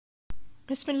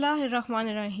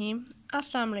Bismillahirrahmanirrahim.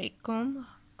 Assalamu alaikum.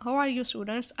 How are you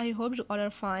students? I hope you all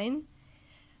are fine.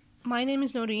 My name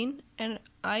is Noreen and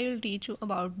I will teach you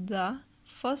about the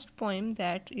first poem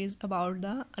that is about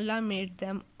the Allah made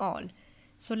them all.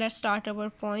 So let's start our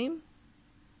poem.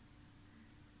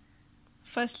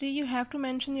 Firstly, you have to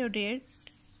mention your date,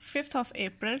 5th of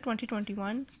April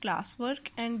 2021,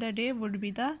 classwork, and the day would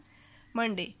be the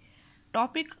Monday.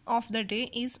 Topic of the day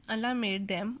is Allah made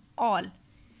them all.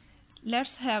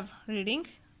 Let's have reading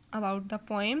about the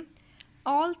poem.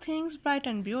 All things bright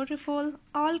and beautiful,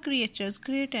 all creatures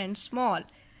great and small,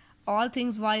 all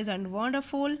things wise and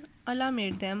wonderful, Allah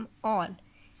made them all.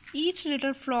 Each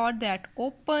little flower that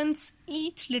opens,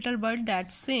 each little bird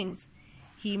that sings,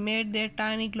 He made their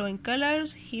tiny glowing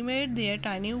colors, He made their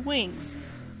tiny wings.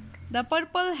 The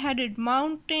purple-headed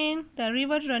mountain, the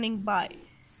river running by,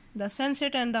 the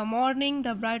sunset and the morning,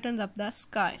 the brightens up the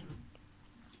sky.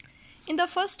 In the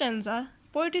first stanza,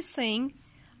 poet is saying,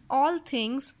 all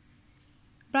things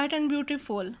bright and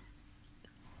beautiful.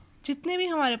 जितने भी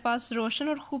हमारे पास रोशन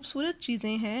और ख़ूबसूरत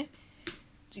चीज़ें हैं,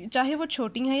 चाहे वो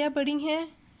छोटी हैं या बड़ी हैं,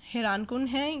 हैरानकुन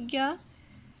हैं या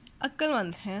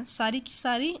अक्लमंद हैं, सारी की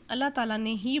सारी अल्लाह ताला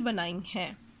ने ही बनाई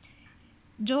हैं.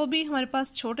 जो भी हमारे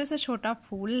पास छोटे से छोटा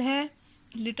फूल है,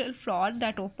 लिटिल फ्लावर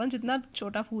दैट ओपन, जितना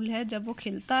छोटा फूल है जब वो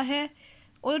खिलता है,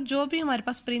 और जो भी हमारे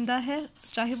पास परिंदा है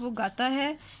चाहे वो गाता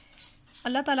है,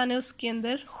 अल्लाह ताला ने उसके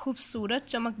अंदर खूबसूरत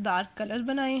चमकदार कलर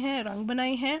बनाए हैं, रंग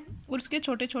बनाए हैं और उसके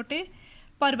छोटे छोटे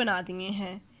पर बना दिए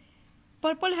हैं.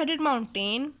 पर्पल हेडेड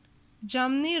माउंटेन,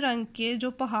 जामुनी रंग के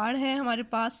जो पहाड़ हैं हमारे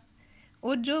पास,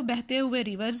 और जो बहते हुए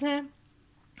रिवर्स हैं,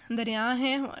 दरिया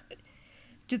हैं,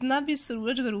 जितना भी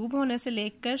सूरज गरूब होने से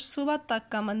लेकर सुबह तक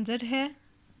का मंजर है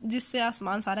जिससे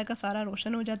आसमान सारा का सारा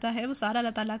रोशन हो जाता है, वो सारा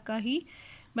अल्लाह ताला का ही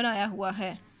बनाया हुआ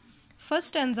है. फर्स्ट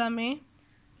स्टैंजा में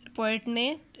पोएट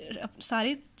ने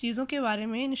सारी चीज़ों के बारे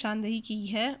में निशानदेही की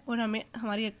है और हमें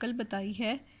हमारी अक्ल बताई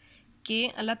है कि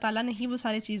अल्लाह ताला ने ही वो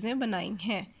सारी चीज़ें बनाई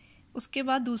हैं. उसके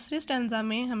बाद दूसरे स्टैंजा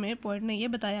में हमें पोएट ने ये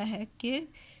बताया है कि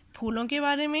फूलों के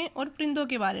बारे में और परिंदों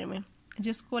के बारे में,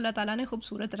 जिसको अल्लाह ताला ने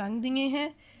खूबसूरत रंग दिए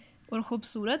हैं और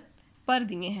ख़ूबसूरत पर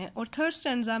दिए हैं. और थर्ड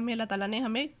स्टैंजा में अल्लाह ताला ने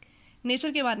हमें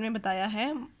नेचर के बारे में बताया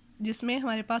है, जिसमें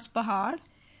हमारे पास पहाड़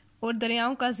और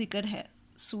दरियाओं का जिक्र है,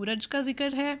 सूरज का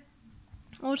जिक्र है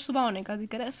और सुबह होने का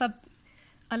जिक्र है. सब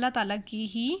अल्लाह ताला की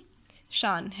ही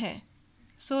शान है.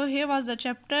 So here was the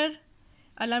chapter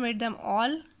Allah made them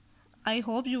all. I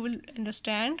hope you will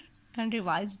understand and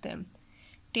revise them.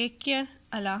 Take care.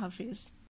 Allah Hafiz.